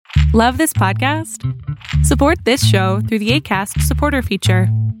Love this podcast? Support this show through the Acast supporter feature.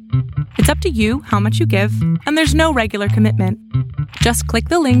 It's up to you how much you give, and there's no regular commitment. Just click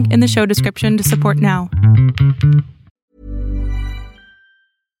the link in the show description to support now.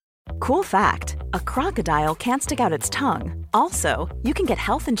 Cool fact, a crocodile can't stick out its tongue. Also, you can get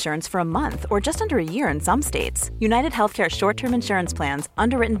health insurance for a month or just under a year in some states. United Healthcare short-term insurance plans,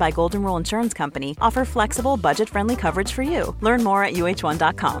 underwritten by Golden Rule Insurance Company, offer flexible, budget-friendly coverage for you. Learn more at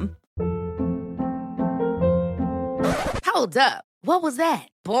uh1.com. Hold up. What was that?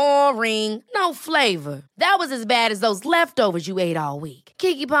 Boring. No flavor. That was as bad as those leftovers you ate all week.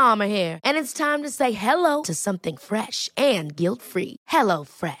 Keke Palmer here, and it's time to say hello to something fresh and guilt-free. Hello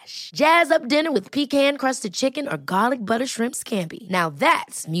Fresh. Jazz up dinner with pecan-crusted chicken or garlic butter shrimp scampi. Now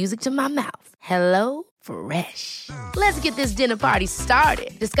that's music to my mouth. Hello Fresh. Let's get this dinner party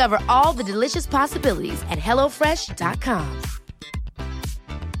started. Discover all the delicious possibilities at hellofresh.com.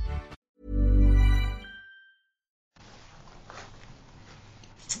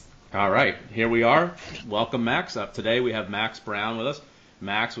 All right, here we are. Welcome, Max. Today we have Max Brown with us.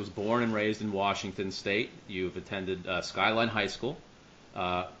 Max was born and raised in Washington State. You've attended Skyline High School.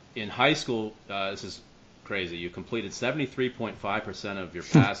 In high school, this is crazy. You completed 73.5% of your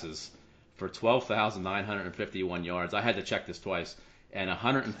passes for 12,951 yards. I had to check this twice, and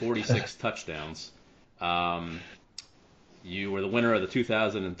 146 touchdowns. You were the winner of the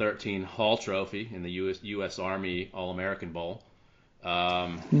 2013 Hall Trophy in the U.S. Army All-American Bowl.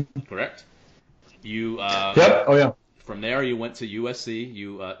 Correct? You Yep. Oh yeah. From there you went to USC.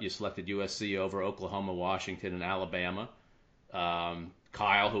 You selected USC over Oklahoma, Washington, and Alabama.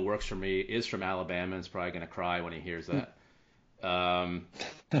 Kyle, who works for me, is from Alabama and is probably going to cry when he hears that.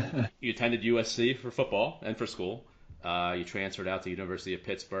 You attended USC for football and for school. You transferred out to University of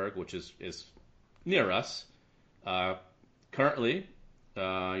Pittsburgh, which is near us. Currently,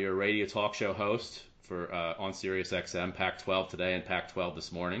 you're a radio talk show host on Sirius XM, Pac-12 today and Pac-12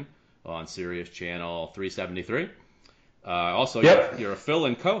 this morning on Sirius Channel 373. Also, Yep. You're a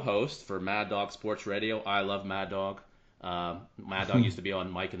fill-in co-host for Mad Dog Sports Radio. I love Mad Dog. Mad Dog used to be on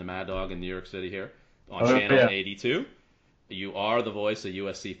Mike and the Mad Dog in New York City here on Channel 82. You are the voice of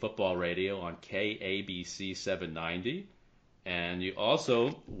USC Football Radio on KABC 790. And you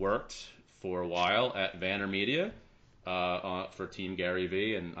also worked for a while at Vanner Media for Team Gary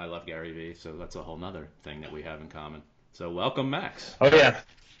V, and I love Gary V, so that's a whole nother thing that we have in common. So welcome, Max. Oh yeah,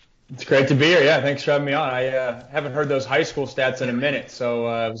 it's great to be here. Yeah, thanks for having me on. I haven't heard those high school stats in a minute, so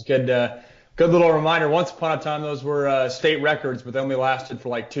it was good. Good little reminder. Once upon a time, those were state records, but they only lasted for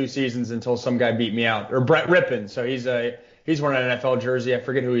like 2 seasons until some guy beat me out, or Brett Rippon. So he's wearing an NFL jersey. I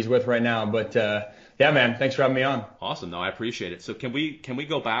forget who he's with right now, but yeah, man, thanks for having me on. Awesome. No, I appreciate it. So can we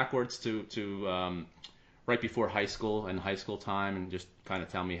go backwards to right before high school and high school time, and just kind of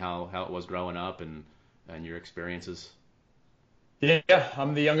tell me how it was growing up and your experiences? Yeah,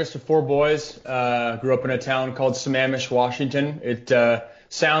 I'm the youngest of 4 boys. Grew up in a town called Sammamish, Washington. It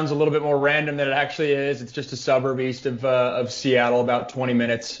sounds a little bit more random than it actually is. It's just a suburb east of Seattle, about 20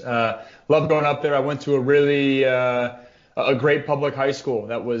 minutes. Loved growing up there. I went to a really a great public high school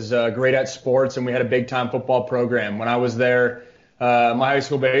that was great at sports, and we had a big-time football program. When I was there, my high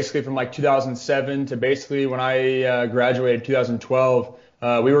school, basically from like 2007 to basically when I graduated 2012,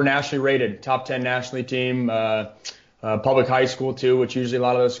 we were nationally rated, top 10 nationally team, public high school too, which usually a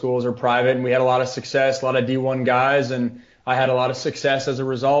lot of those schools are private. And we had a lot of success, a lot of D1 guys, and I had a lot of success as a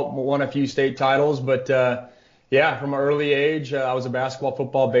result. Won a few state titles, but yeah, from an early age, I was a basketball,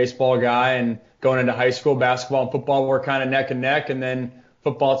 football, baseball guy, and going into high school, basketball and football were kind of neck and neck, and then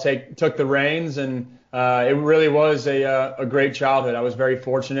football took the reins, and it really was a great childhood. I was very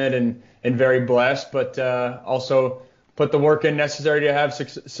fortunate and very blessed, but also put the work in necessary to have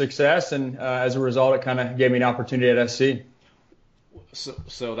success, and as a result, it kind of gave me an opportunity at SC.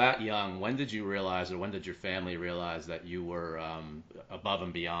 So that young, when did you realize, or when did your family realize that you were above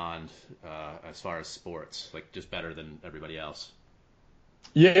and beyond as far as sports, like just better than everybody else?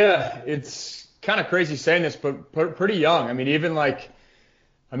 Yeah, it's kind of crazy saying this, but pretty young. I mean, even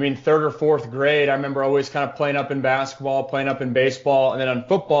third or fourth grade, I remember always kind of playing up in basketball, playing up in baseball, and then on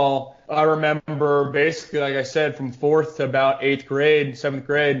football, I remember basically, like I said, from 4th to about 8th grade, 7th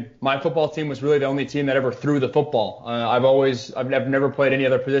grade, my football team was really the only team that ever threw the football. I've never played any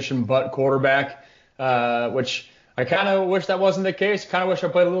other position but quarterback, which I kind of wish that wasn't the case. Kind of wish I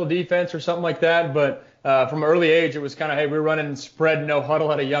played a little defense or something like that. But from an early age, it was kind of, hey, we were running spread, no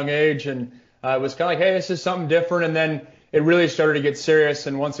huddle at a young age, and it was kind of like, hey, this is something different. And then it really started to get serious.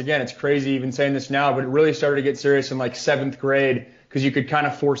 And once again, it's crazy even saying this now, but it really started to get serious in like 7th grade, because you could kind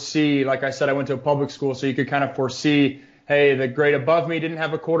of foresee, like I said, I went to a public school, so you could kind of foresee hey, the grade above me didn't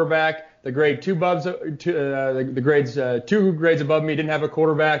have a quarterback. The grade the grades 2 grades above me didn't have a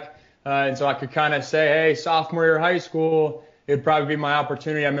quarterback. And so I could kind of say, hey, sophomore year of high school, it'd probably be my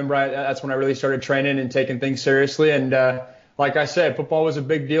opportunity. I remember that's when I really started training and taking things seriously. And like I said, football was a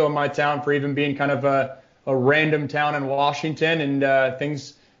big deal in my town for even being kind of a random town in Washington. And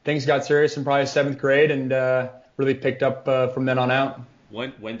things got serious in probably 7th grade and really picked up from then on out.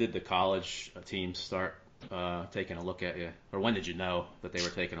 When did the college teams start taking a look at you? Or when did you know that they were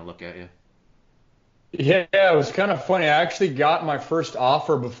taking a look at you? Yeah, it was kind of funny. I actually got my first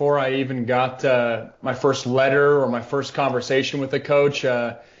offer before I even got my first letter or my first conversation with a coach.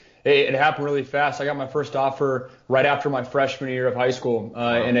 It happened really fast. I got my first offer right after my freshman year of high school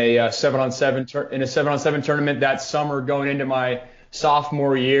in a 7-on-7 tournament that summer going into my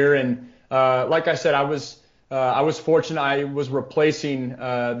sophomore year. And like I said, I was fortunate. I was replacing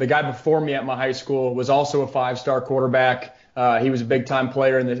the guy before me at my high school was also a 5-star quarterback. He was a big-time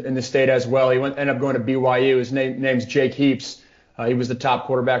player in the state as well. He ended up going to BYU. His name's Jake Heaps. He was the top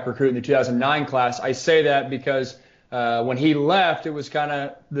quarterback recruit in the 2009 class. I say that because when he left, it was kind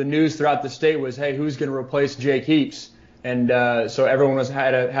of the news throughout the state was, hey, who's going to replace Jake Heaps? And so everyone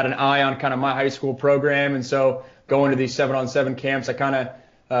had an eye on kind of my high school program. And so going to these 7-on-7 camps, I kind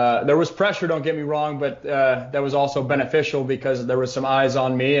of there was pressure, don't get me wrong, but that was also beneficial because there was some eyes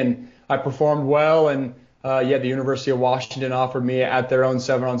on me and I performed well. And the University of Washington offered me at their own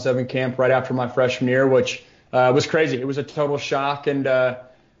 7-on-7 camp right after my freshman year, which was crazy. It was a total shock and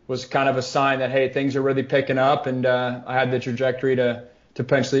was kind of a sign that, hey, things are really picking up, and I had the trajectory to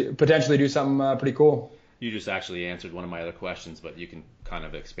potentially do something pretty cool. You just actually answered one of my other questions, but you can kind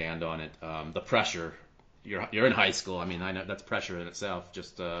of expand on it. The pressure. You're in high school. I mean, I know that's pressure in itself.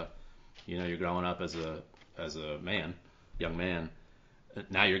 Just you're growing up as a young man.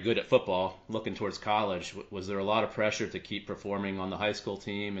 Now you're good at football, looking towards college. Was there a lot of pressure to keep performing on the high school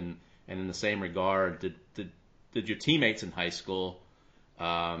team? And in the same regard, did your teammates in high school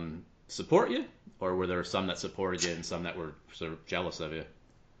support you? Or were there some that supported you and some that were sort of jealous of you?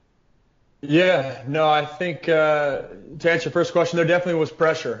 Yeah, no, I think to answer your first question, there definitely was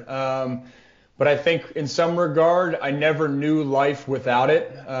pressure. But I think in some regard, I never knew life without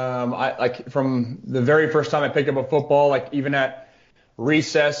it. From the very first time I picked up a football, like even at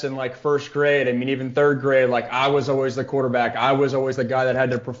recess in like 1st grade, I mean, even 3rd grade, like I was always the quarterback. I was always the guy that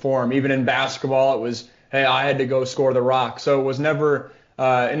had to perform. Even in basketball, it was, hey, I had to go score the rock. So it was never,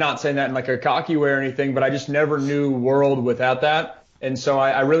 and not saying that in like a cocky way or anything, but I just never knew world without that. And so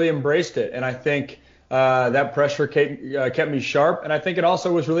I really embraced it. And I think that pressure kept me sharp. And I think it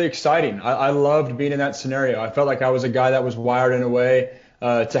also was really exciting. I loved being in that scenario. I felt like I was a guy that was wired in a way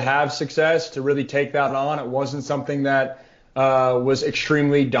to have success, to really take that on. It wasn't something that was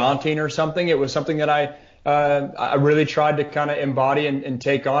extremely daunting or something. It was something that I really tried to kind of embody and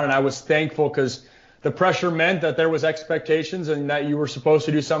take on. And I was thankful because the pressure meant that there was expectations and that you were supposed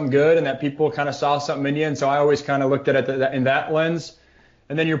to do something good and that people kind of saw something in you. And so I always kind of looked at it in that lens.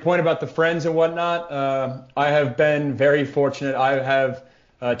 And then your point about the friends and whatnot, I have been very fortunate. I have,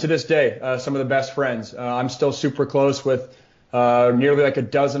 to this day, some of the best friends. I'm still super close with nearly like a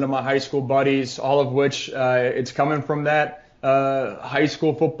dozen of my high school buddies, all of which it's coming from that high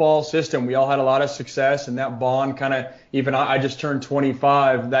school football system. We all had a lot of success, and that bond kind of, even I just turned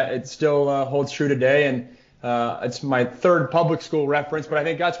 25, that it still holds true today. And it's my 3rd public school reference, but I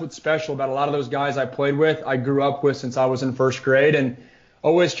think that's what's special about a lot of those guys I played with, I grew up with since I was in 1st grade, and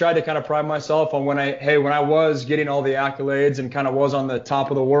always tried to kind of pride myself on when I was getting all the accolades and kind of was on the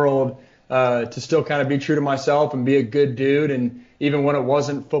top of the world, to still kind of be true to myself and be a good dude. And even when it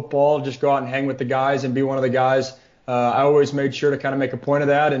wasn't football, just go out and hang with the guys and be one of the guys. I always made sure to kind of make a point of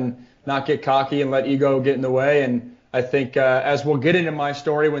that and not get cocky and let ego get in the way. And I think as we'll get into my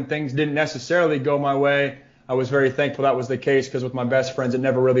story, when things didn't necessarily go my way, I was very thankful that was the case, because with my best friends, it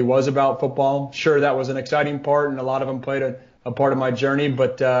never really was about football. Sure, that was an exciting part, and a lot of them played a part of my journey,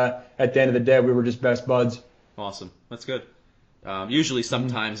 but at the end of the day, we were just best buds. Awesome. That's good. Usually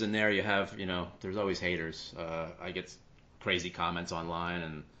sometimes in there you have, there's always haters. I get crazy comments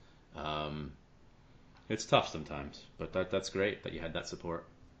online, and it's tough sometimes, but that's great that you had that support.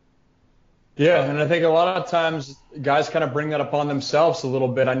 Yeah, and I think a lot of times guys kind of bring that upon themselves a little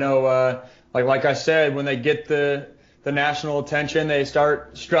bit. I know, like I said, when they get the national attention, they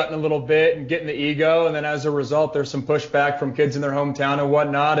start strutting a little bit and getting the ego, and then as a result, there's some pushback from kids in their hometown and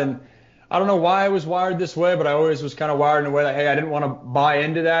whatnot. And I don't know why I was wired this way, but I always was kind of wired in a way that, hey, I didn't want to buy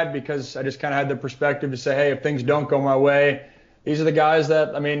into that, because I just kind of had the perspective to say, hey, if things don't go my way, these are the guys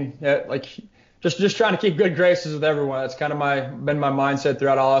that, just trying to keep good graces with everyone. That's kind of been my mindset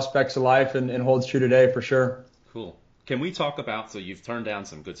throughout all aspects of life, and holds true today for sure. Cool. Can we talk about, so you've turned down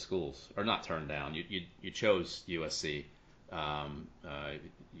some good schools, or not turned down, you chose USC.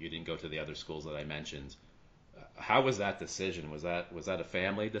 You didn't go to the other schools that I mentioned. How was that decision? Was that a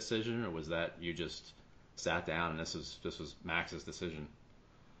family decision, or was that you just sat down and this was Max's decision?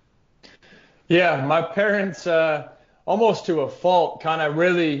 Yeah, my parents, almost to a fault, kind of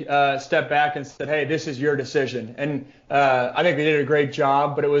really stepped back and said, "Hey, this is your decision." And I think they did a great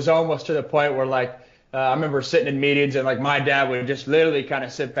job, but it was almost to the point where, like, I remember sitting in meetings and, like, my dad would just literally kind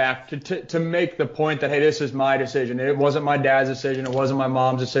of sit back to make the point that, hey, this is my decision. It wasn't my dad's decision. It wasn't my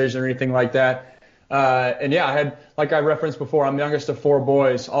mom's decision or anything like that. And yeah, I had, like I referenced before, I'm the youngest of four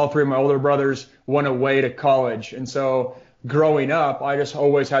boys. All three of my older brothers went away to college. And so growing up, I just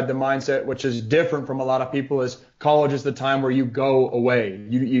always had the mindset, which is different from a lot of people, is college is the time where you go away.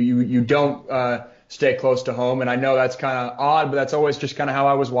 You don't stay close to home. And I know that's kind of odd, but that's always just kind of how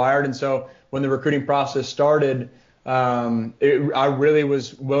I was wired. And so when the recruiting process started, I really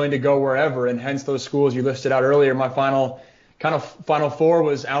was willing to go wherever, and hence those schools you listed out earlier. My final four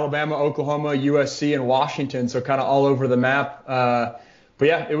was Alabama, Oklahoma, USC, and Washington, so kind of all over the map. But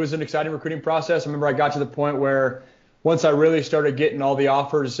yeah, it was an exciting recruiting process. I remember I got to the point where once I really started getting all the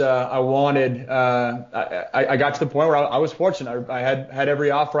offers I wanted, I got to the point where I was fortunate. I had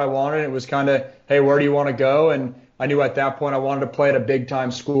every offer I wanted. It was kind of, hey, where do you want to go? And I knew at that point I wanted to play at a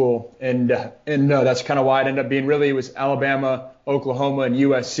big-time school, and that's kind of why it ended up being, really, it was Alabama, Oklahoma, and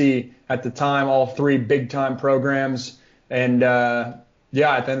USC at the time, all three big-time programs. And yeah,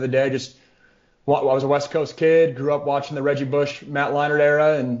 at the end of the day, I was a West Coast kid, grew up watching the Reggie Bush, Matt Leinart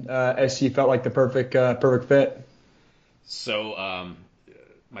era, and SC felt like the perfect fit. So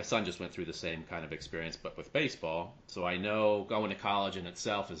my son just went through the same kind of experience, but with baseball. So I know going to college in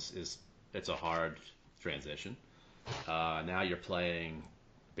itself it's a hard transition. Now you're playing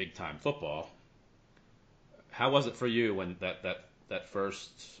big-time football. How was it for you when that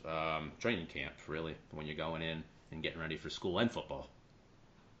first training camp, really, when you're going in and getting ready for school and football?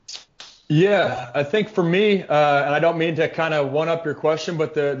 Yeah, I think for me, and I don't mean to kind of one-up your question,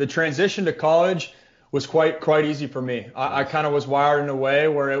 but the transition to college was quite easy for me. I kind of was wired in a way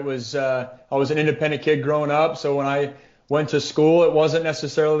where it was I was an independent kid growing up, so when I went to school, it wasn't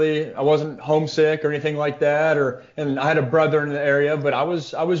necessarily, I wasn't homesick or anything like that, and I had a brother in the area, but I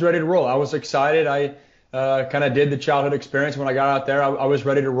was ready to roll. I was excited. I kind of did the childhood experience. When I got out there, I was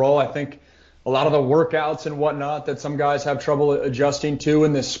ready to roll. I think a lot of the workouts and whatnot that some guys have trouble adjusting to,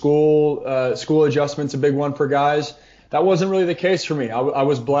 and the school adjustment's a big one for guys. That wasn't really the case for me. I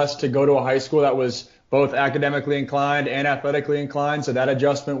was blessed to go to a high school that was both academically inclined and athletically inclined, so that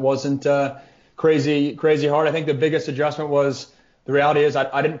adjustment wasn't crazy hard. I think the biggest adjustment was, the reality is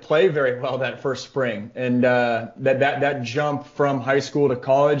I didn't play very well that first spring, and that jump from high school to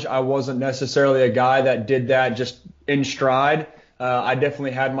college, I wasn't necessarily a guy that did that just in stride. I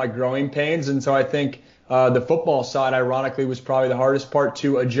definitely had my growing pains, and so I think the football side, ironically, was probably the hardest part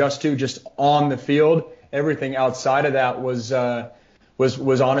to adjust to, just on the field. Everything outside of that was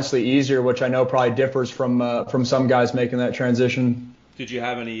honestly easier, which I know probably differs from some guys making that transition. Did you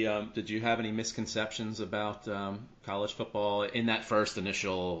have any misconceptions about college football in that first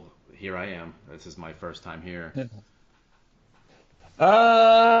initial, here I am, this is my first time here? Yeah.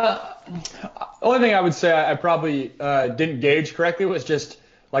 Only thing I would say I probably didn't gauge correctly was just,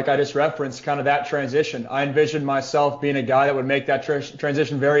 like I just referenced, kind of that transition. I envisioned myself being a guy that would make that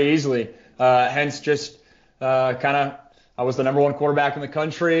transition very easily. Hence, just kind of, I was the number one quarterback in the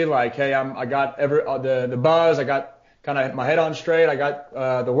country. Like, hey, I got the buzz. I got kind of my head on straight. I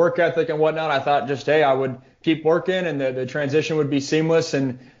got the work ethic and whatnot. I thought just, hey, I would keep working and the transition would be seamless.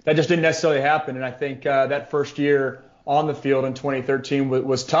 And that just didn't necessarily happen. And I think that first year on the field in 2013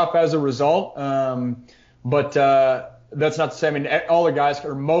 was tough as a result. But that's not to say, I mean, all the guys,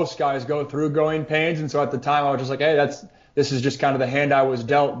 or most guys, go through growing pains. And so at the time I was just like, hey, this is just kind of the hand I was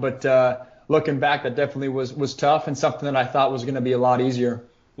dealt. But looking back, that definitely was tough, and something that I thought was going to be a lot easier.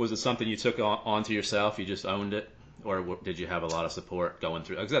 Was it something you took onto yourself? You just owned it? Or did you have a lot of support going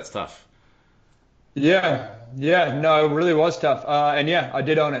through? Because that's tough. Yeah, no, it really was tough. And yeah, I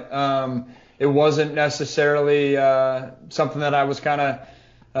did own it. It wasn't necessarily something that I was kind of,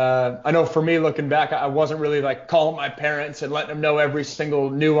 I know for me looking back, I wasn't really like calling my parents and letting them know every single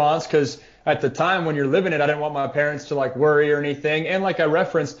nuance, because at the time when you're living it, I didn't want my parents to like worry or anything. And like I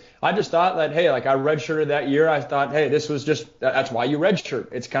referenced, I just thought that, hey, like I redshirted that year. I thought, hey, that's why you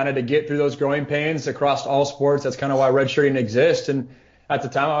redshirt. It's kind of to get through those growing pains across all sports. That's kind of why redshirting exists. And at the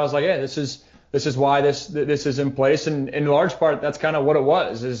time I was like, yeah, this is why this is in place. And in large part, that's kind of what it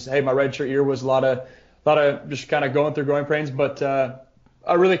was, is, hey, my redshirt year was a lot of just kind of going through growing pains. But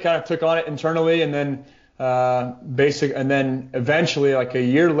I really kind of took on it internally, and then and then eventually, like a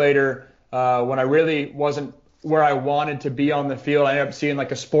year later, when I really wasn't where I wanted to be on the field, I ended up seeing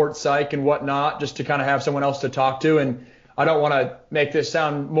like a sports psych and whatnot, just to kind of have someone else to talk to. And I don't want to make this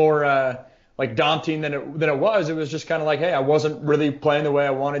sound more like daunting than it was. It was just kind of like, hey, I wasn't really playing the way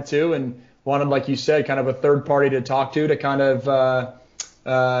I wanted to, and wanted, like you said, kind of a third party to talk to kind of, I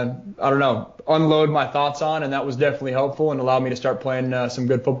don't know, unload my thoughts on. And that was definitely helpful and allowed me to start playing some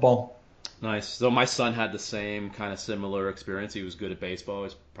good football. Nice. So my son had the same kind of similar experience. He was good at baseball. He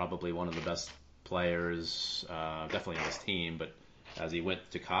was probably one of the best players, definitely on his team. But as he went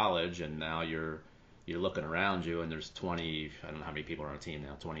to college, and now you're looking around you, and there's 20, I don't know how many people are on a team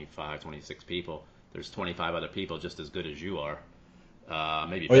now, 25, 26 people. There's 25 other people just as good as you are,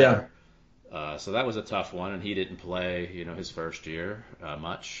 maybe better. Yeah. So that was a tough one, and he didn't play, his first year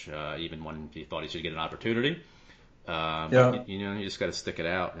much, even when he thought he should get an opportunity. But, you just got to stick it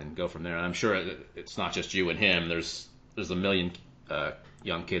out and go from there. And I'm sure it's not just you and him. There's a million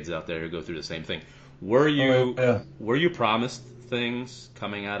young kids out there who go through the same thing. Were you promised things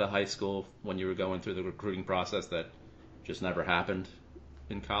coming out of high school when you were going through the recruiting process that just never happened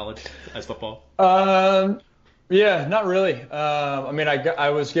in college as football? Yeah, not really. I mean, I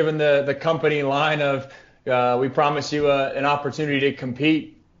was given the company line of, we promise you an opportunity to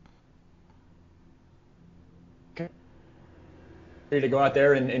compete. To go out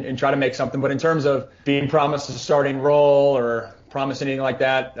there and try to make something. But in terms of being promised a starting role or promised anything like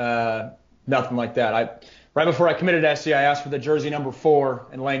that, nothing like that. Right before I committed to SC, I asked for the jersey number 4,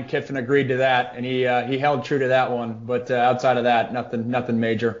 and Lane Kiffin agreed to that, and he held true to that one. But outside of that, nothing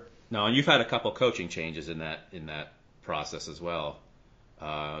major. No, and you've had a couple coaching changes in that process as well.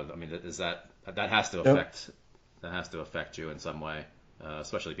 I mean, that has to affect you in some way,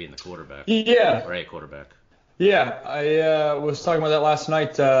 especially being the quarterback. Yeah. Or a quarterback. Yeah, I was talking about that last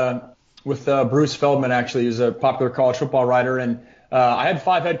night with Bruce Feldman, actually, who's a popular college football writer. And I had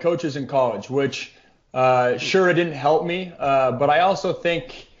 5 head coaches in college, which sure, it didn't help me. But I also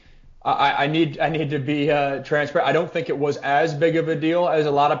think I need to be transparent. I don't think it was as big of a deal as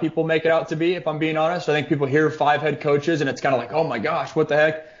a lot of people make it out to be, if I'm being honest. I think people hear 5 head coaches, and it's kind of like, oh, my gosh, what the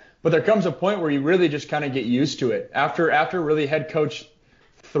heck? But there comes a point where you really just kind of get used to it. After really head coach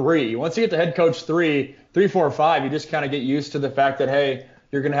 3, once you get to head coach 3, 4, 5, you just kind of get used to the fact that, hey,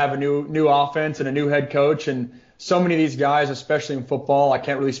 you're going to have a new offense and a new head coach. And so many of these guys, especially in football, I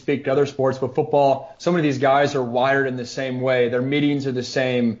can't really speak to other sports, but football, so many of these guys are wired in the same way. Their meetings are the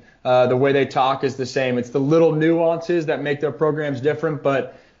same. The way they talk is the same. It's the little nuances that make their programs different.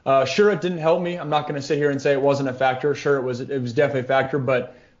 But sure, it didn't help me. I'm not going to sit here and say it wasn't a factor. Sure, it was definitely a factor.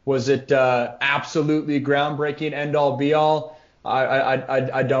 But was it absolutely groundbreaking, end all, be all?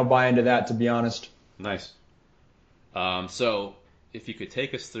 I don't buy into that, to be honest. Nice. So if you could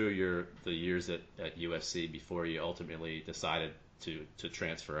take us through the years at USC before you ultimately decided to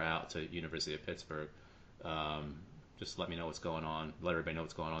transfer out to University of Pittsburgh, just let me know what's going on. Let everybody know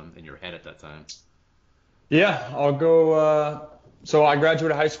what's going on in your head at that time. Yeah, I'll go. So I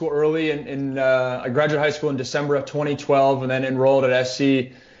graduated high school early, and I graduated high school in December of 2012, and then enrolled at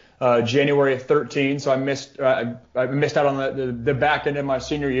SC January of 13. So I missed out on the back end of my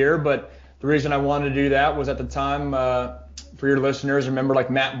senior year, but the reason I wanted to do that was at the time, for your listeners, remember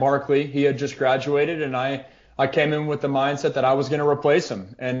like Matt Barkley, he had just graduated, and I came in with the mindset that I was going to replace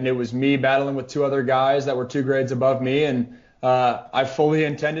him. And it was me battling with 2 other guys that were 2 grades above me. And I fully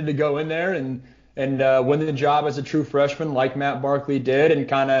intended to go in there and win the job as a true freshman like Matt Barkley did, and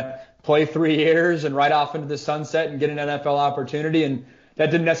kind of play 3 years and right off into the sunset and get an NFL opportunity. And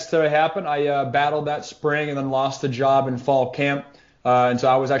that didn't necessarily happen. I battled that spring and then lost the job in fall camp. And so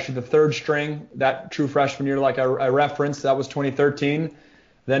I was actually the 3rd string that true freshman year, like I referenced. That was 2013.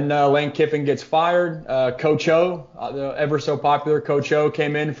 Then Lane Kiffin gets fired. Coach O, the ever so popular Coach O,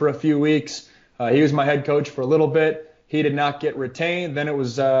 came in for a few weeks. He was my head coach for a little bit. He did not get retained. Then it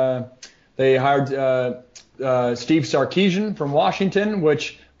was they hired Steve Sarkisian from Washington,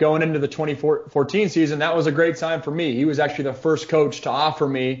 which going into the 2014 season, that was a great sign for me. He was actually the first coach to offer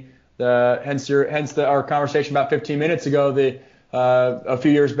me, hence our conversation about 15 minutes ago, a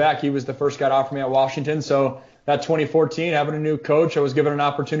few years back, he was the first guy to offer me at Washington. So that 2014, having a new coach, I was given an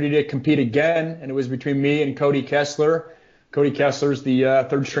opportunity to compete again, and it was between me and Cody Kessler. Cody Kessler's the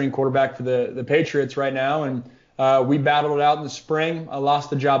 3rd string quarterback for the Patriots right now, and we battled it out in the spring. I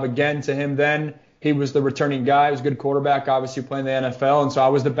lost the job again to him then. He was the returning guy. He was a good quarterback, obviously playing the NFL, and so I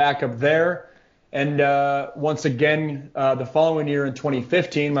was the backup there. And once again, the following year in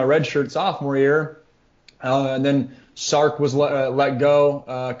 2015, my redshirt sophomore year, and then Sark was let go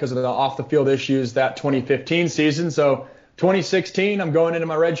because of the off-the-field issues that 2015 season. So 2016, I'm going into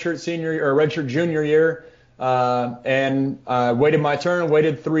my redshirt junior year. and waited my turn,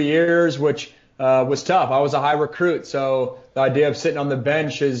 waited 3 years, which was tough. I was a high recruit, so the idea of sitting on the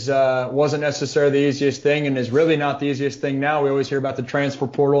bench wasn't necessarily the easiest thing, and is really not the easiest thing now. We always hear about the transfer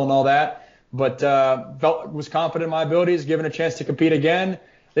portal and all that, but was confident in my abilities, given a chance to compete again.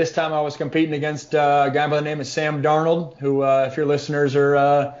 This time I was competing against a guy by the name of Sam Darnold, who, if your listeners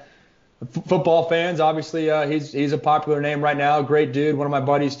are football fans, obviously he's a popular name right now. Great dude, one of my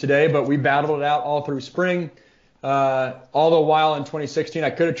buddies today. But we battled it out all through spring. All the while in 2016, I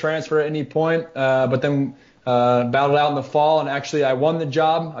could have transferred at any point, but then battled out in the fall, and actually I won the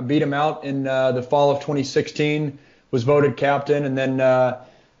job. I beat him out in the fall of 2016, was voted captain, and then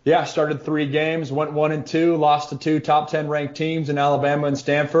started 3 games, went 1-2, lost to 2 top 10 ranked teams in Alabama and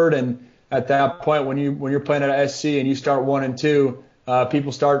Stanford. And at that point, when you're playing at SC and you start 1-2,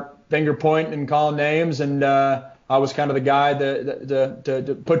 people start finger pointing and calling names, and I was kind of the guy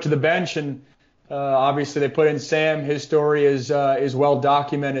to put to the bench. And obviously they put in Sam. His story is well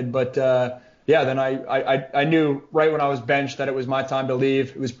documented, but then I knew right when I was benched that it was my time to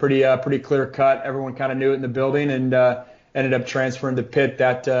leave. It was pretty clear cut. Everyone kind of knew it in the building, and ended up transferring to Pitt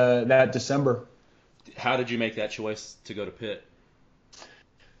that December. How did you make that choice to go to Pitt?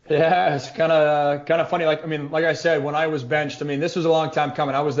 Yeah, it's kind of funny. Like I said, when I was benched, this was a long time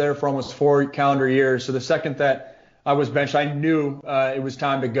coming. I was there for almost 4 calendar years. So the second that I was benched, I knew it was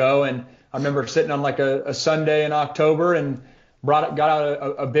time to go. And I remember sitting on like a Sunday in October and got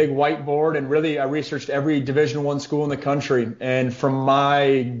out a big whiteboard, and really I researched every Division I school in the country. And from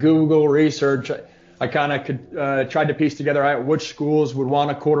my Google research, I kind of tried to piece together which schools would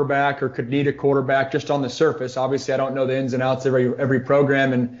want a quarterback or could need a quarterback just on the surface. Obviously, I don't know the ins and outs of every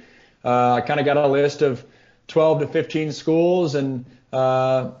program, and I kind of got a list of 12 to 15 schools, and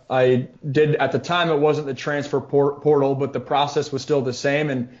I did, at the time, it wasn't the transfer portal, but the process was still the same,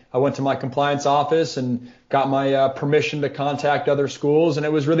 and I went to my compliance office and got my permission to contact other schools, and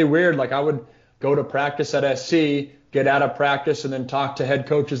it was really weird. Like, I would go to practice at SC, get out of practice, and then talk to head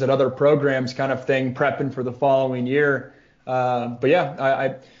coaches at other programs, kind of thing, prepping for the following year.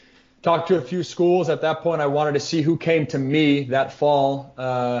 I talked to a few schools. At that point, I wanted to see who came to me that fall,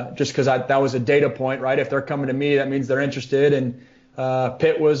 just because that was a data point, right? If they're coming to me, that means they're interested. And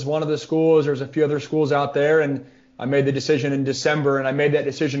Pitt was one of the schools. There's a few other schools out there, and I made the decision in December, and I made that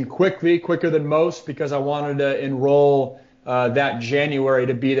decision quicker than most, because I wanted to enroll that January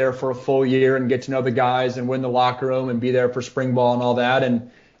to be there for a full year and get to know the guys and win the locker room and be there for spring ball and all that.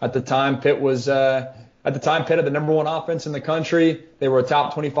 And at the time, Pitt had the number 1 offense in the country. They were a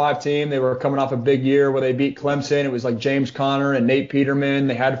top 25 team. They were coming off a big year where they beat Clemson. It was like James Conner and Nate Peterman.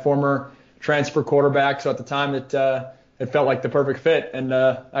 They had former transfer quarterbacks. So at the time, it felt like the perfect fit. And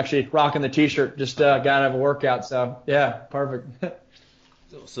actually rocking the T-shirt, just got out of a workout. So yeah, perfect.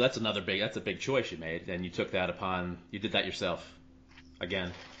 So that's a big choice you made, and you took that you did that yourself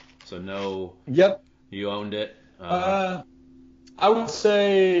again. So no. Yep. You owned it. I would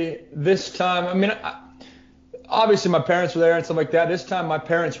say this time, obviously my parents were there and stuff like that. This time my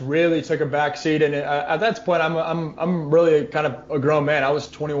parents really took a back seat, and at that point I'm really kind of a grown man. I was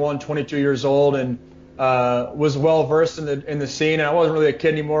 21, 22 years old, and was well versed in the scene, and I wasn't really a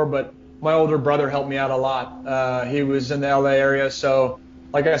kid anymore, but my older brother helped me out a lot. He was in the LA area, so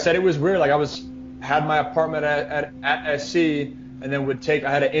like I said, it was weird. Like had my apartment at SC, and then I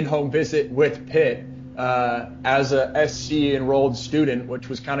had an in-home visit with Pitt as a SC enrolled student, which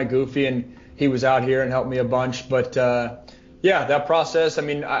was kind of goofy, and he was out here and helped me a bunch. But that process,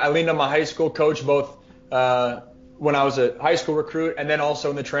 I leaned on my high school coach both when I was a high school recruit and then also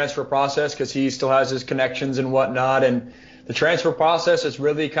in the transfer process, because he still has his connections and whatnot. And the transfer process is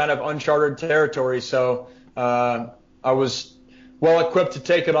really kind of uncharted territory. So I was well equipped to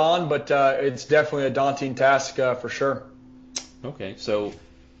take it on, but it's definitely a daunting task for sure. Okay, so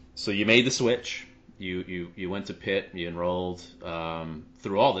you made the switch. You went to Pitt. You enrolled.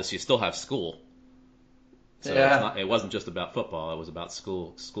 Through all this, you still have school. So yeah. It wasn't just about football. It was about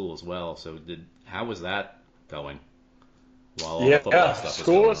school as well. So how was that going? While all the football stuff was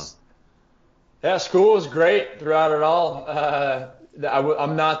going on? Yeah, school was great throughout it all.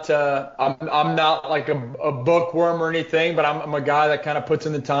 I'm not like a bookworm or anything, but I'm a guy that kind of puts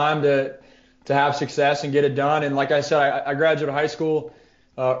in the time to have success and get it done. And like I said, I graduated high school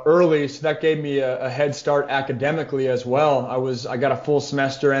early, so that gave me a head start academically as well. I got a full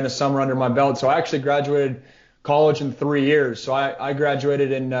semester and a summer under my belt, so I actually graduated college in 3 years. So I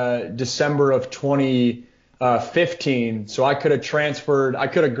graduated in December of 2015. So I could have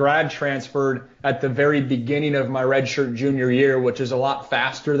grad transferred at the very beginning of my redshirt junior year, which is a lot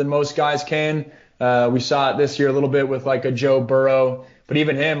faster than most guys can. We saw it this year a little bit with like a Joe Burrow, but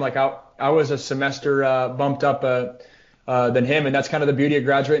even him, like I was a semester bumped up than him, and that's kind of the beauty of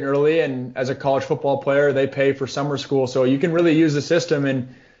graduating early. And as a college football player, they pay for summer school, so you can really use the system.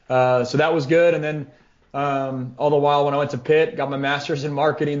 And so that was good. And then all the while when I went to Pitt, got my master's in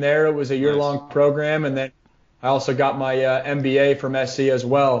marketing there. It was a year-long program, and then I also got my MBA from SC as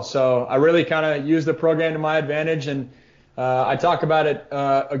well. So I really kind of used the program to my advantage, and I talk about it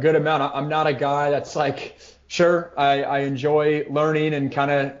a good amount. I'm not a guy that's like, sure, I enjoy learning and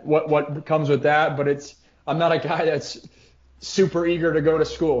kind of what comes with that, but I'm not a guy that's super eager to go to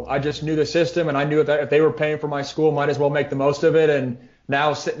school. I just knew the system, and I knew that if they were paying for my school, might as well make the most of it. And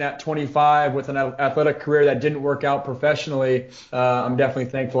now sitting at 25 with an athletic career that didn't work out professionally, I'm definitely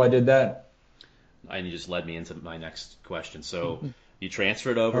thankful I did that. And you just led me into my next question. So you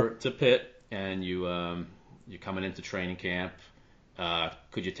transferred over to Pitt, and you're coming into training camp.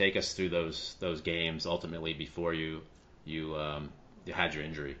 Could you take us through those games ultimately before you had your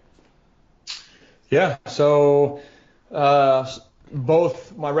injury? Yeah. So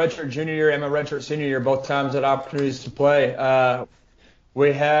both my redshirt junior year and my redshirt senior year, both times had opportunities to play.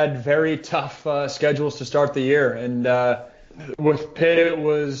 We had very tough schedules to start the year, and with Pitt,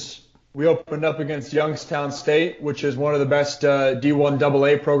 we opened up against Youngstown State, which is one of the best D1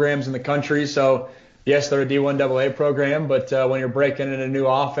 AA programs in the country. So, yes, they're a D1 AA program, but when you're breaking in a new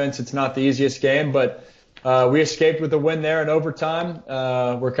offense, it's not the easiest game. But we escaped with a win there in overtime.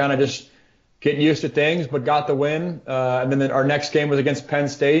 We're kind of just getting used to things, but got the win. And then our next game was against Penn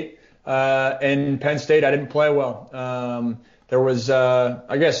State. And Penn State, I didn't play well. There was,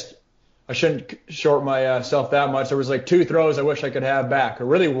 I guess, I shouldn't short myself that much. There was like 2 throws I wish I could have back, or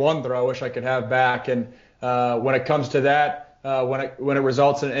really 1 throw I wish I could have back. And when it comes to that, when it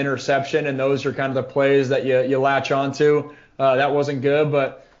results in an interception, and those are kind of the plays that you latch onto, that wasn't good.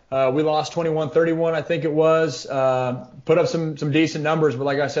 But we lost 21-31, I think it was. Put up some decent numbers, but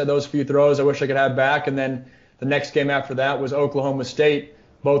like I said, those few throws I wish I could have back. And then the next game after that was Oklahoma State.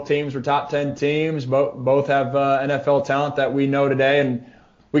 Both teams were top 10 teams. Both have NFL talent that we know today, and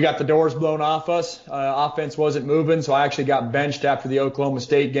we got the doors blown off us. Offense wasn't moving, so I actually got benched after the Oklahoma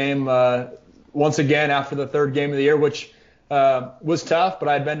State game once again after the 3rd game of the year, which was tough, but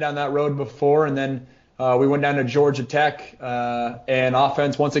I had been down that road before. And then we went down to Georgia Tech, and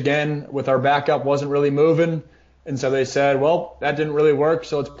offense once again with our backup wasn't really moving. And so they said, well, that didn't really work,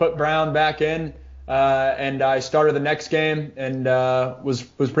 so let's put Brown back in. And I started the next game and was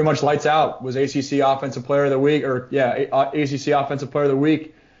pretty much lights out. Was ACC Offensive Player of the Week, ACC Offensive Player of the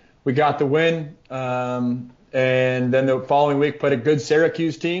Week. We got the win, and then the following week played a good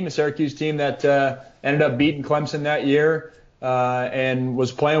Syracuse team, a Syracuse team that ended up beating Clemson that year, and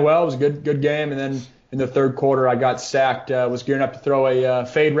was playing well. It was a good game. And then in the 3rd quarter, I got sacked. Was gearing up to throw a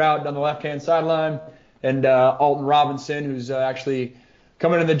fade route down the left-hand sideline, and Alton Robinson, who's actually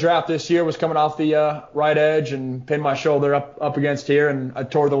coming in the draft this year, was coming off the right edge and pinned my shoulder up against here, and I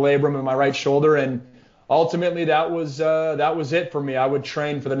tore the labrum in my right shoulder. And ultimately, that was it for me. I would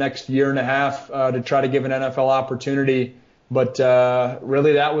train for the next year and a half to try to give an NFL opportunity, but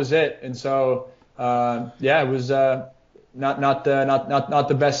really that was it. And so, it was not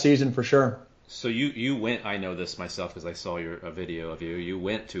the best season for sure. So you went. I know this myself because I saw a video of you. You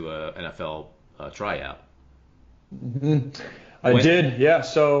went to a NFL tryout. Mm-hmm. I did, yeah.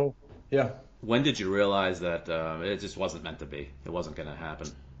 So, yeah. When did you realize that it just wasn't meant to be? It wasn't going to happen?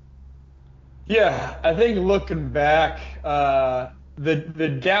 Yeah, I think looking back,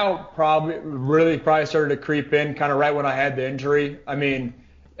 the doubt probably started to creep in kind of right when I had the injury. I mean,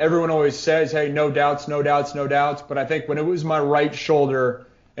 everyone always says, hey, no doubts. But I think when it was my right shoulder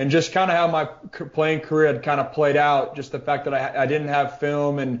and just kind of how my playing career had kind of played out, just the fact that I didn't have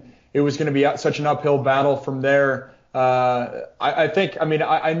film and it was going to be such an uphill battle from there.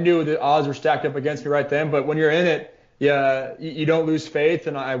 I knew the odds were stacked up against me right then, but when you're in it, you don't lose faith.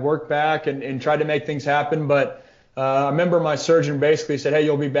 And I worked back and tried to make things happen. But I remember my surgeon basically said, hey,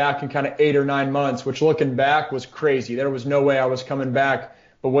 you'll be back in kind of 8 or 9 months, which looking back was crazy. There was no way I was coming back.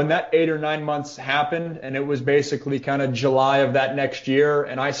 But when that 8 or 9 months happened, and it was basically kind of July of that next year,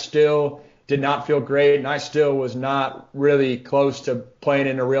 and I still did not feel great, and I still was not really close to playing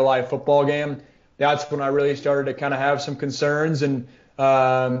in a real life football game, that's when I really started to kind of have some concerns. And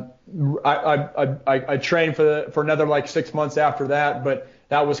I trained for another like 6 months after that, but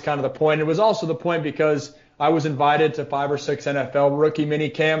that was kind of the point. It was also the point because I was invited to 5 or 6 NFL rookie mini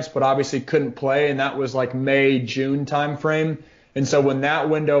camps, but obviously couldn't play, and that was like May, June timeframe. And so when that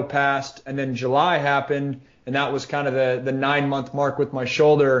window passed and then July happened, and that was kind of the 9-month mark with my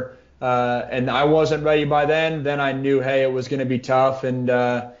shoulder, and I wasn't ready by then I knew, hey, it was going to be tough. And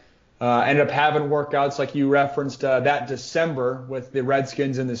Ended up having workouts like you referenced that December with the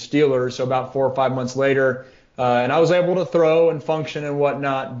Redskins and the Steelers. So about 4 or 5 months later, and I was able to throw and function and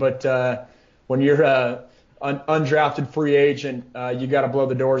whatnot. But when you're undrafted free agent, you got to blow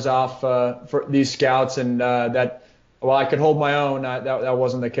the doors off for these scouts, and that while I could hold my own, that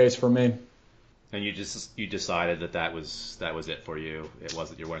wasn't the case for me. And you decided that was it for you. It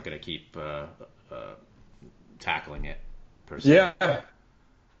wasn't, you weren't going to keep tackling it per se.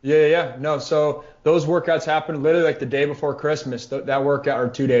 Yeah. No, so those workouts happened literally like the day before Christmas. That workout, or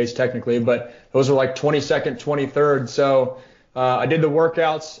 2 days technically, but those were like 22nd, 23rd. So I did the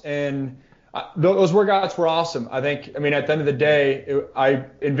workouts, and those workouts were awesome. I mean, at the end of the day, I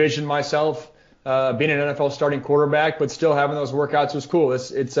envisioned myself being an NFL starting quarterback, but still having those workouts was cool.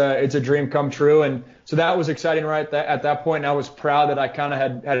 It's a dream come true, and so that was exciting at that point. And I was proud that I kind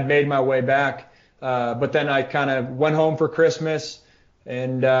of had made my way back. But then I kind of went home for Christmas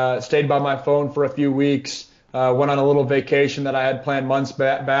and stayed by my phone for a few weeks. Went on a little vacation that I had planned months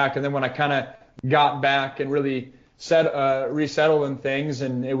back, and then when I kind of got back and really resettled in things,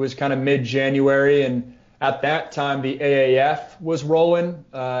 and it was kind of mid-January, and at that time the AAF was rolling,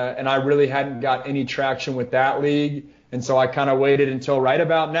 and I really hadn't got any traction with that league, and so I kind of waited until right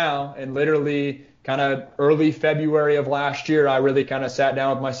about now, and literally kind of early February of last year, I really kind of sat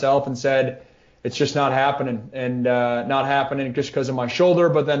down with myself and said, it's just not happening, and not happening just because of my shoulder,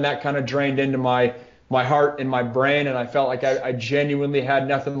 but then that kind of drained into my heart and my brain, and I felt like I genuinely had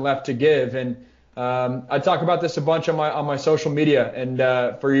nothing left to give. And I talk about this a bunch on my social media, and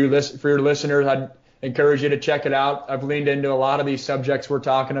for your listeners, I'd encourage you to check it out. I've leaned into a lot of these subjects we're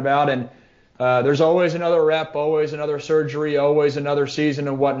talking about, and there's always another rep, always another surgery, always another season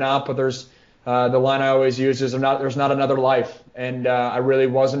and whatnot, but there's the line I always use is there's not another life. And I really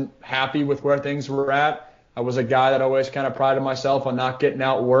wasn't happy with where things were at. I was a guy that always kind of prided myself on not getting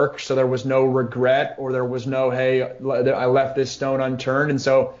out work, so there was no regret, or there was no, hey, I left this stone unturned. And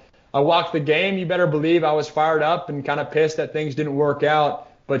so I walked the game. You better believe I was fired up and kind of pissed that things didn't work out.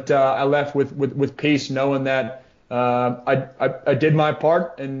 But I left with peace, knowing that I did my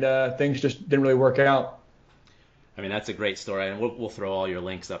part, and things just didn't really work out. I mean, that's a great story, and we'll throw all your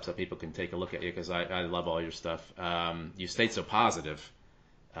links up so people can take a look at you, because I love all your stuff. You stayed so positive.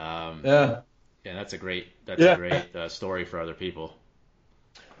 Yeah, that's a great story for other people.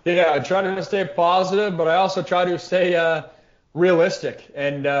 Yeah, I try to stay positive, but I also try to stay realistic.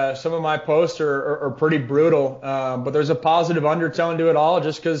 And some of my posts are pretty brutal, but there's a positive undertone to it all,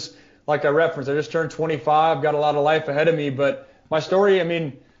 just because, like I referenced, I just turned 25, got a lot of life ahead of me. But my story, I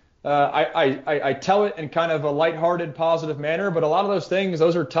mean, I tell it in kind of a lighthearted, positive manner, but a lot of those things,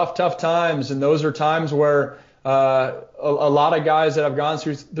 those are tough times, and those are times where a lot of guys that have gone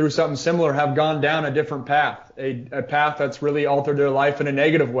through something similar have gone down a different path, a path that's really altered their life in a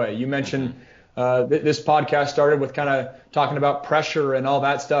negative way. You mentioned this podcast started with kind of talking about pressure and all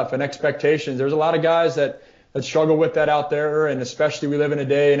that stuff and expectations. There's a lot of guys that struggle with that out there, and especially we live in a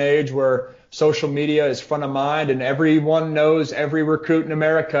day and age where social media is front of mind, and everyone knows every recruit in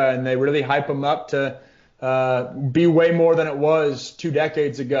America, and they really hype them up to be way more than it was 2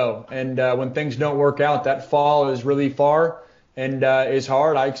 decades ago. And when things don't work out, that fall is really far and is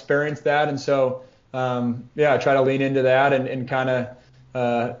hard. I experienced that, and so I try to lean into that and kind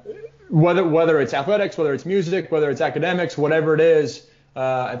of whether it's athletics, whether it's music, whether it's academics, whatever it is.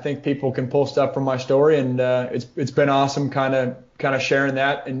 I think people can pull stuff from my story, and it's been awesome kind of sharing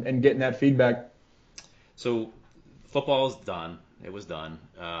that and getting that feedback. So football is done. It was done.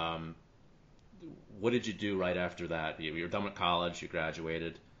 What did you do right after that? You were done with college. You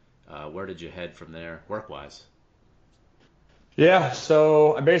graduated. Where did you head from there, work-wise? Yeah,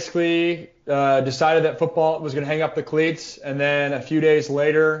 so I basically decided that football was going to hang up the cleats, and then a few days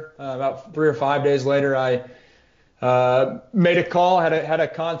later, about 3 or 5 days later, I made a call, had a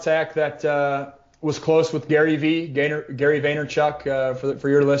contact that was close with Gary Vaynerchuk. For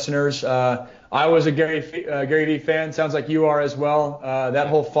your listeners, I was a Gary V fan. Sounds like you are as well. That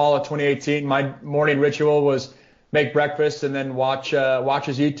whole fall of 2018, my morning ritual was make breakfast and then watch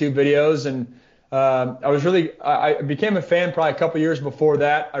his YouTube videos. And I became a fan probably a couple years before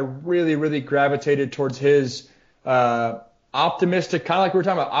that. I really gravitated towards his optimistic, kind of like we were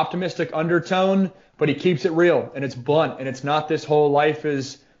talking about, optimistic undertone. But he keeps it real, and it's blunt, and it's not this whole life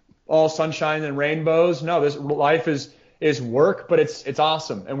is all sunshine and rainbows. No, this life is work, but it's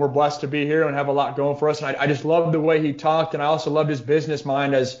awesome, and we're blessed to be here and have a lot going for us. And I just loved the way he talked, and I also loved his business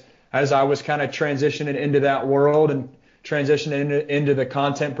mind as I was kind of transitioning into that world and transitioning into the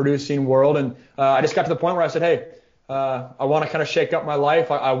content producing world. And I just got to the point where I said, hey, I want to kind of shake up my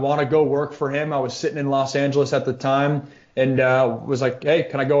life. I want to go work for him. I was sitting in Los Angeles at the time, and was like, hey,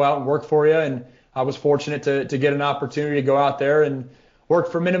 can I go out and work for you? And I was fortunate to get an opportunity to go out there and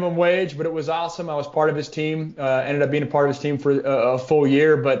work for minimum wage, but it was awesome. I was part of his team, ended up being a part of his team for a full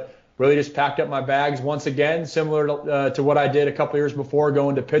year, but really just packed up my bags once again, similar to what I did a couple years before,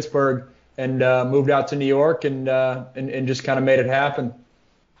 going to Pittsburgh, and moved out to New York and just kind of made it happen.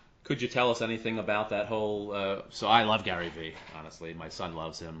 Could you tell us anything about that whole? So I love Gary Vee, honestly. My son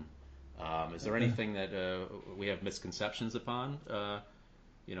loves him. Is there anything that we have misconceptions upon?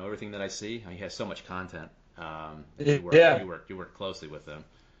 Everything that I see. He has so much content. You work closely with him.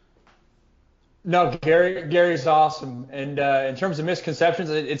 No, Gary's awesome. And in terms of misconceptions,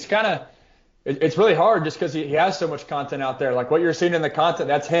 it's really hard just because he has so much content out there. Like what you're seeing in the content,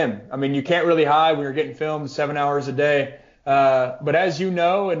 that's him. I mean, you can't really hide when you're getting filmed 7 hours a day. But as you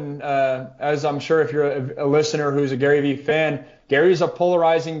know, and as I'm sure if you're a listener who's a Gary Vee fan, Gary's a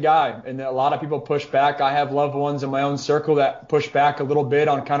polarizing guy, and a lot of people push back. I have loved ones in my own circle that push back a little bit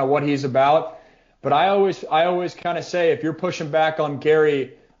on kind of what he's about. But I always kind of say, if you're pushing back on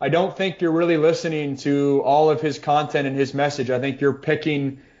Gary, I don't think you're really listening to all of his content and his message. I think you're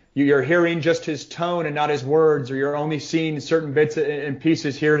hearing just his tone and not his words, or you're only seeing certain bits and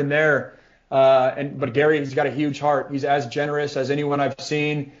pieces here and there. But Gary, he's got a huge heart. He's as generous as anyone I've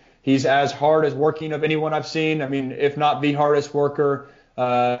seen. He's as hard as working of anyone I've seen. I mean, if not the hardest worker.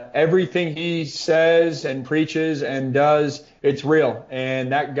 Everything he says and preaches and does, it's real.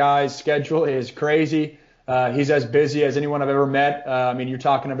 And that guy's schedule is crazy. He's as busy as anyone I've ever met. I mean, you're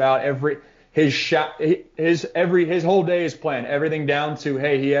talking about his whole day is planned. Everything down to,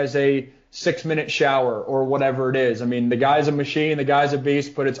 hey, he has a 6-minute shower or whatever it is. I mean, the guy's a machine, the guy's a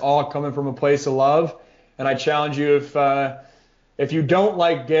beast, but it's all coming from a place of love. And I challenge you, if you don't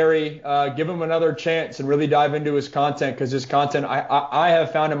like Gary, give him another chance and really dive into his content, because his content, I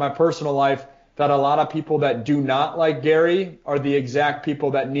have found in my personal life that a lot of people that do not like Gary are the exact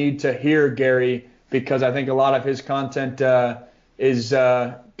people that need to hear Gary, because I think a lot of his content is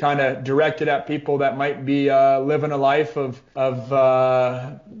kind of directed at people that might be living a life of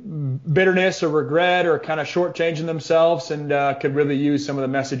bitterness or regret, or kind of shortchanging themselves, and could really use some of the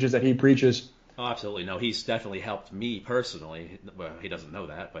messages that he preaches. Oh, absolutely. No, he's definitely helped me personally. Well, he doesn't know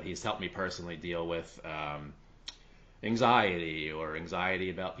that, but he's helped me personally deal with anxiety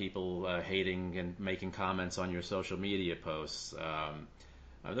about people hating and making comments on your social media posts.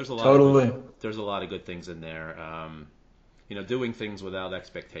 There's a lot of good things in there. Doing things without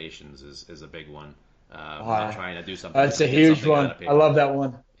expectations is a big one. Not trying to do something. That's a huge one. I love that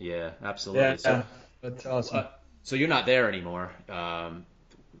one. Yeah, absolutely. Yeah, so, that's awesome. So you're not there anymore.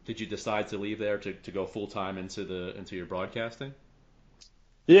 Did you decide to leave there to go full time into your broadcasting?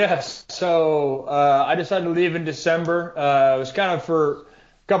 Yes. So I decided to leave in December. It was kind of for a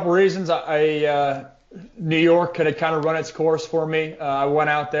couple reasons. New York had kind of run its course for me. I went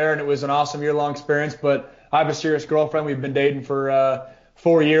out there and it was an awesome year-long experience, but I have a serious girlfriend. We've been dating for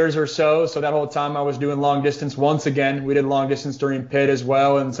 4 years or so. So that whole time I was doing long distance once again. We did long distance during Pitt as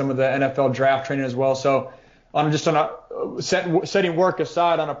well, and some of the NFL draft training as well. So setting work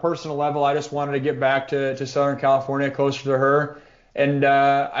aside on a personal level, I just wanted to get back to Southern California, closer to her. And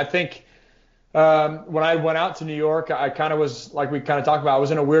I think when I went out to New York, I kind of was, like we kind of talked about, I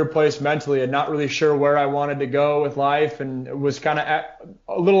was in a weird place mentally and not really sure where I wanted to go with life, and was kind of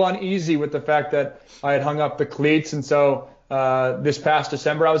a little uneasy with the fact that I had hung up the cleats. And so this past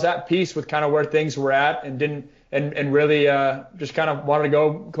December, I was at peace with kind of where things were at, and really just kind of wanted to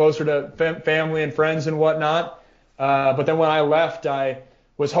go closer to family and friends and whatnot. But then when I left, I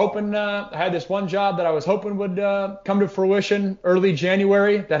was hoping, I had this one job that I was hoping would come to fruition early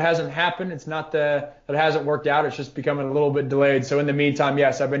January. That hasn't happened. It's not that it hasn't worked out. It's just becoming a little bit delayed. So in the meantime,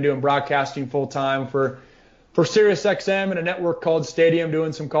 yes, I've been doing broadcasting full time for SiriusXM and a network called Stadium,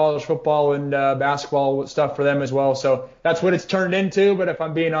 doing some college football and basketball stuff for them as well. So that's what it's turned into. But if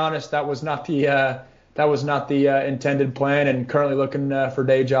I'm being honest, that was not the intended plan, and currently looking for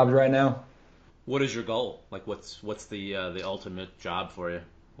day jobs right now. What is your goal? Like, what's the ultimate job for you?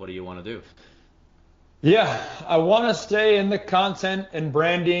 What do you want to do? Yeah, I want to stay in the content and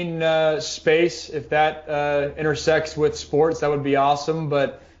branding space. If that intersects with sports, that would be awesome.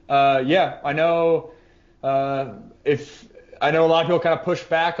 But yeah, I know a lot of people kind of push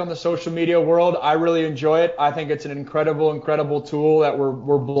back on the social media world. I really enjoy it. I think it's an incredible tool that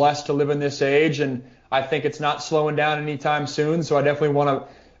we're blessed to live in this age, and I think it's not slowing down anytime soon. So I definitely want to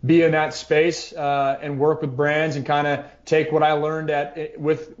be in that space and work with brands, and kind of take what I learned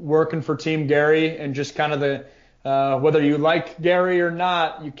with working for Team Gary, and just kind of the whether you like Gary or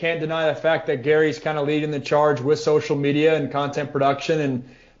not, you can't deny the fact that Gary's kind of leading the charge with social media and content production, and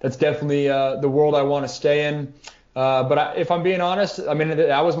that's definitely the world I want to stay in. But if I'm being honest, I mean,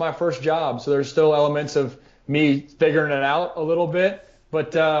 that was my first job. So there's still elements of me figuring it out a little bit.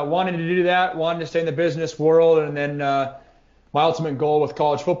 But wanting to do that, wanting to stay in the business world, and then my ultimate goal with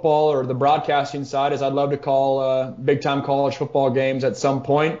college football or the broadcasting side is I'd love to call big-time college football games at some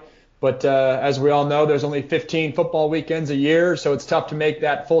point. But as we all know, there's only 15 football weekends a year, so it's tough to make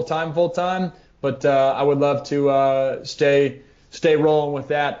that full-time. But I would love to stay rolling with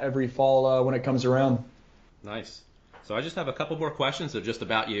that every fall when it comes around. Nice. So I just have a couple more questions. They're just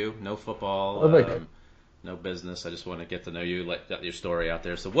about you. No football, no business. I just want to get to know you, let your story out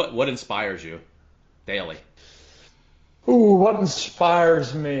there. So what inspires you daily? Ooh, what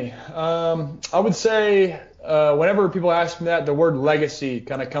inspires me? I would say whenever people ask me that, the word legacy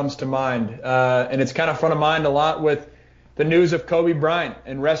kind of comes to mind. And it's kind of front of mind a lot with the news of Kobe Bryant,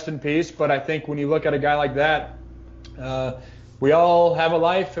 and rest in peace. But I think when you look at a guy like that, we all have a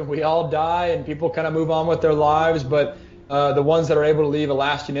life and we all die and people kind of move on with their lives. But the ones that are able to leave a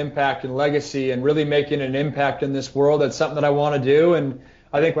lasting impact and legacy and really making an impact in this world, that's something that I want to do. And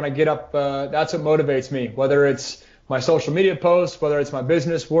I think when I get up, that's what motivates me, whether it's my social media posts, whether it's my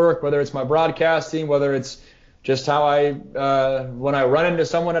business work, whether it's my broadcasting, whether it's just how when I run into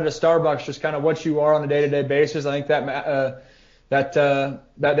someone at a Starbucks, just kind of what you are on a day-to-day basis. I think that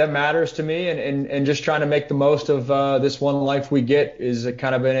matters to me, and just trying to make the most of this one life we get is a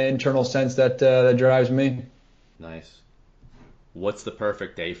kind of an internal sense that drives me. Nice. What's the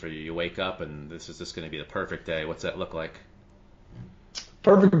perfect day for you? You wake up and this is just going to be the perfect day. What's that look like?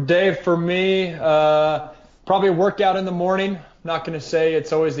 Perfect day for me, probably a workout in the morning. Not going to say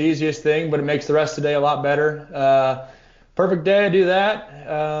it's always the easiest thing, but it makes the rest of the day a lot better. Perfect day, I do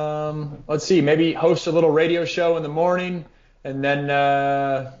that. Let's see, maybe host a little radio show in the morning, and then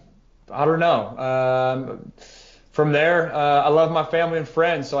I don't know. From there, I love my family and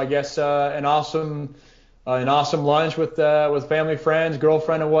friends, so I guess an awesome lunch with family, friends,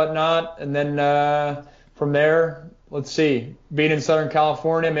 girlfriend, and whatnot, and then from there, let's see, being in Southern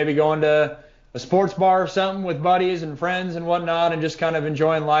California, maybe going to a sports bar or something with buddies and friends and whatnot, and just kind of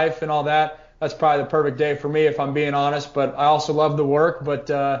enjoying life and all that. That's probably the perfect day for me, if I'm being honest. But I also love the work. But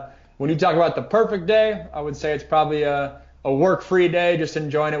when you talk about the perfect day, I would say it's probably a work-free day, just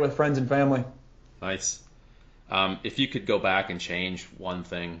enjoying it with friends and family. Nice. If you could go back and change one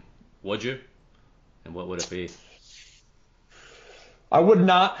thing, would you? And what would it be? I would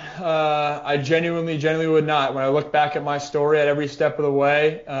not. I genuinely would not. When I look back at my story at every step of the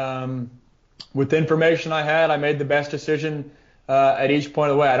way, with the information I had, I made the best decision at each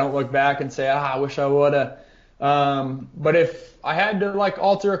point of the way. I don't look back and say, I wish I would have. But if I had to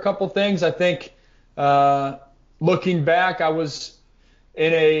alter a couple things, I think looking back, I was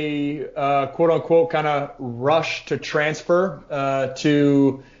in a quote unquote kind of rush to transfer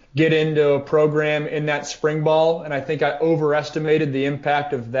to get into a program in that spring ball, and I think I overestimated the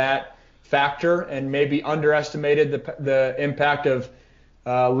impact of that factor and maybe underestimated the impact of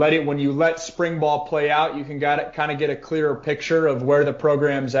when you let spring ball play out, you can kind of get a clearer picture of where the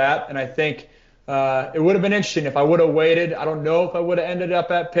program's at. And I think it would have been interesting if I would have waited. I don't know if I would have ended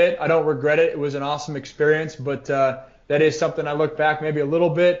up at Pitt. I don't regret it. It was an awesome experience, but that is something I look back maybe a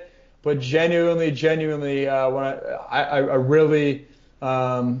little bit. But genuinely, when I really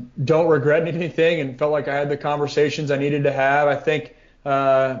don't regret anything, and felt like I had the conversations I needed to have. I think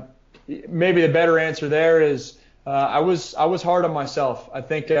maybe the better answer there is I was hard on myself. I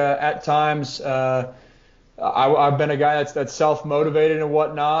think at times I've been a guy that's self-motivated and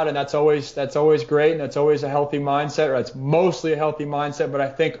whatnot, and that's always great, and that's always a healthy mindset, or it's mostly a healthy mindset. But I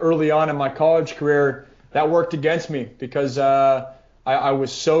think early on in my college career that worked against me because I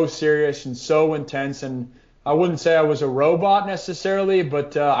was so serious and so intense, and I wouldn't say I was a robot necessarily,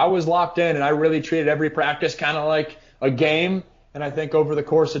 but I was locked in, and I really treated every practice kind of like a game. And I think over the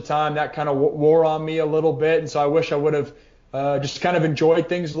course of time, that kind of wore on me a little bit. And so I wish I would have just kind of enjoyed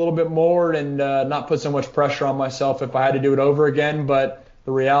things a little bit more and not put so much pressure on myself if I had to do it over again. But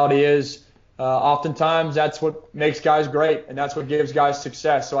the reality is oftentimes that's what makes guys great, and that's what gives guys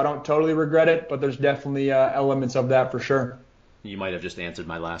success. So I don't totally regret it, but there's definitely elements of that for sure. You might have just answered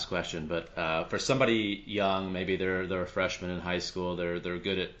my last question, but for somebody young, maybe they're a freshman in high school, they're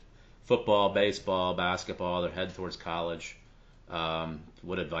good at football, baseball, basketball, they're headed towards college.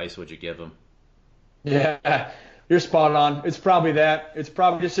 What advice would you give them? Yeah, you're spot on. It's probably that. It's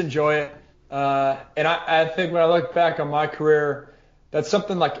probably just enjoy it. And I think when I look back on my career, that's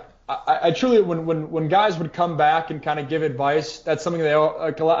something like I truly, when guys would come back and kind of give advice, that's something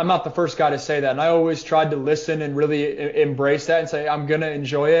I'm not the first guy to say that. And I always tried to listen and really embrace that and say, I'm going to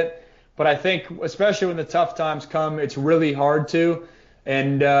enjoy it. But I think, especially when the tough times come, it's really hard to.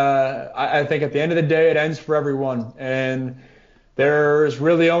 And I think at the end of the day, it ends for everyone. And there's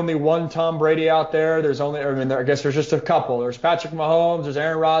really only one Tom Brady out there. I guess there's just a couple. There's Patrick Mahomes, there's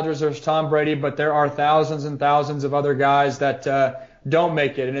Aaron Rodgers, there's Tom Brady, but there are thousands and thousands of other guys that don't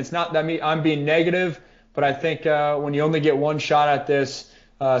make it. And it's not that I'm being negative, but I think when you only get one shot at this,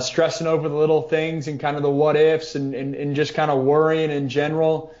 stressing over the little things and kind of the what ifs and just kind of worrying in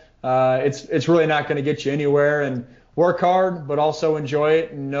general, it's really not going to get you anywhere. And work hard, but also enjoy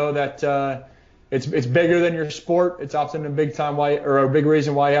it and know that it's bigger than your sport. It's often a big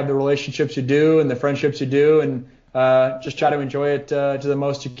reason why you have the relationships you do and the friendships you do, and just try to enjoy it to the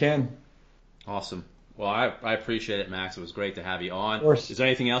most you can. Awesome. Well, I appreciate it, Max. It was great to have you on. Of course. Is there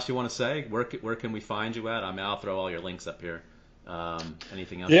anything else you want to say? Where can we find you at? I'll throw all your links up here.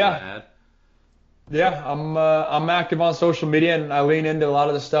 Anything else you want to add? Yeah, I'm active on social media, and I lean into a lot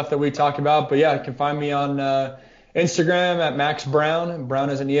of the stuff that we talk about. But yeah, you can find me on Instagram at Max Brown. Brown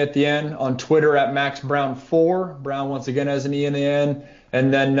has an E at the end. On Twitter at Max Brown 4. Brown once again has an E in the end.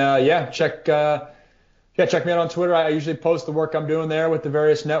 And then check me out on Twitter. I usually post the work I'm doing there with the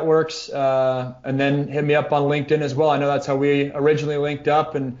various networks. And then hit me up on LinkedIn as well. I know that's how we originally linked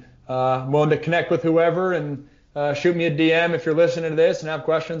up, and I'm willing to connect with whoever and shoot me a DM if you're listening to this and have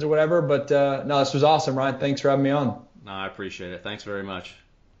questions or whatever. But no, this was awesome, Ryan. Thanks for having me on. No, I appreciate it. Thanks very much.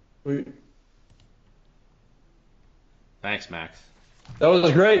 Thanks, Max. That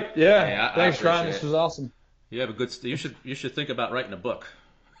was great. Yeah. Thanks, Ryan. This was awesome. You have a good. You should think about writing a book.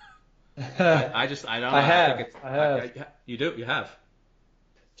 I don't know. I have. You do. You have.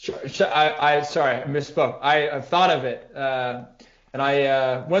 Sure. Sorry, I misspoke. I've thought of it, and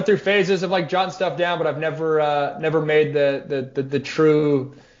I went through phases of like jotting stuff down, but I've never made the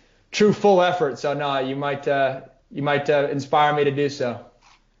true full effort. So no, you might inspire me to do so.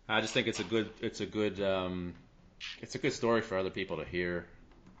 I just think it's a good story for other people to hear.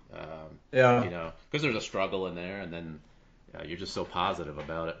 Because there's a struggle in there, and then you're just so positive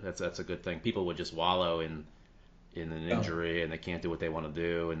about it. That's a good thing. People would just wallow in an injury, and they can't do what they want to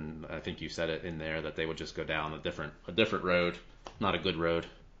do. And I think you said it in there that they would just go down a different road, not a good road.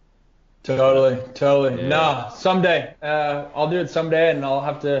 Totally. Yeah. Nah, someday. I'll do it someday, and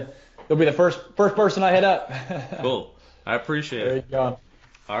you'll be the first person I hit up. Cool. I appreciate it. There you go.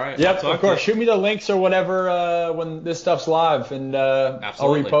 All right. Yep, of course. Shoot me the links or whatever when this stuff's live, and I'll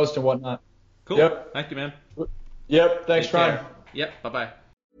repost and whatnot. Cool. Yep. Thank you, man. Yep. Thanks, Ryan. Yep. Bye-bye.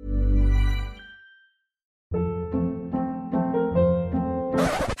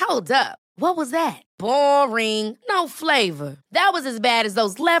 Hold up. What was that? Boring. No flavor. That was as bad as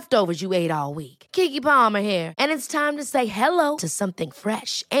those leftovers you ate all week. Keke Palmer here, and it's time to say hello to something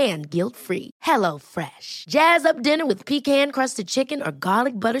fresh and guilt-free. Hello Fresh. Jazz up dinner with pecan-crusted chicken or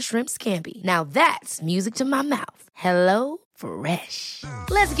garlic butter shrimp scampi. Now that's music to my mouth. Hello Fresh.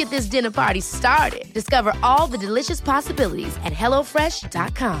 Let's get this dinner party started. Discover all the delicious possibilities at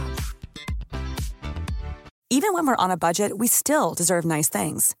HelloFresh.com. Even when we're on a budget, we still deserve nice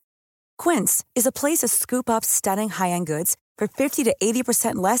things. Quince is a place to scoop up stunning high-end goods for 50 to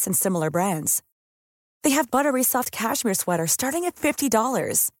 80% less than similar brands. They have buttery soft cashmere sweaters starting at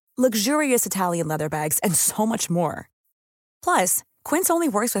 $50, luxurious Italian leather bags, and so much more. Plus, Quince only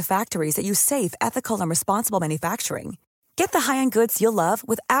works with factories that use safe, ethical, and responsible manufacturing. Get the high-end goods you'll love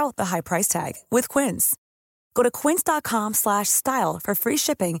without the high price tag with Quince. Go to quince.com/style for free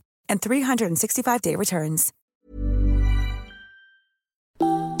shipping and 365-day returns.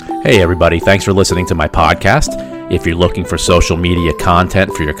 Hey everybody, thanks for listening to my podcast. If you're looking for social media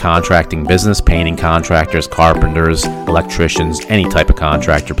content for your contracting business, painting contractors, carpenters, electricians, any type of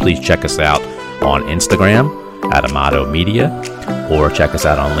contractor, please check us out on Instagram at Amato Media, or check us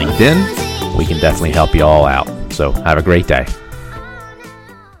out on LinkedIn. We can definitely help you all out. So have a great day.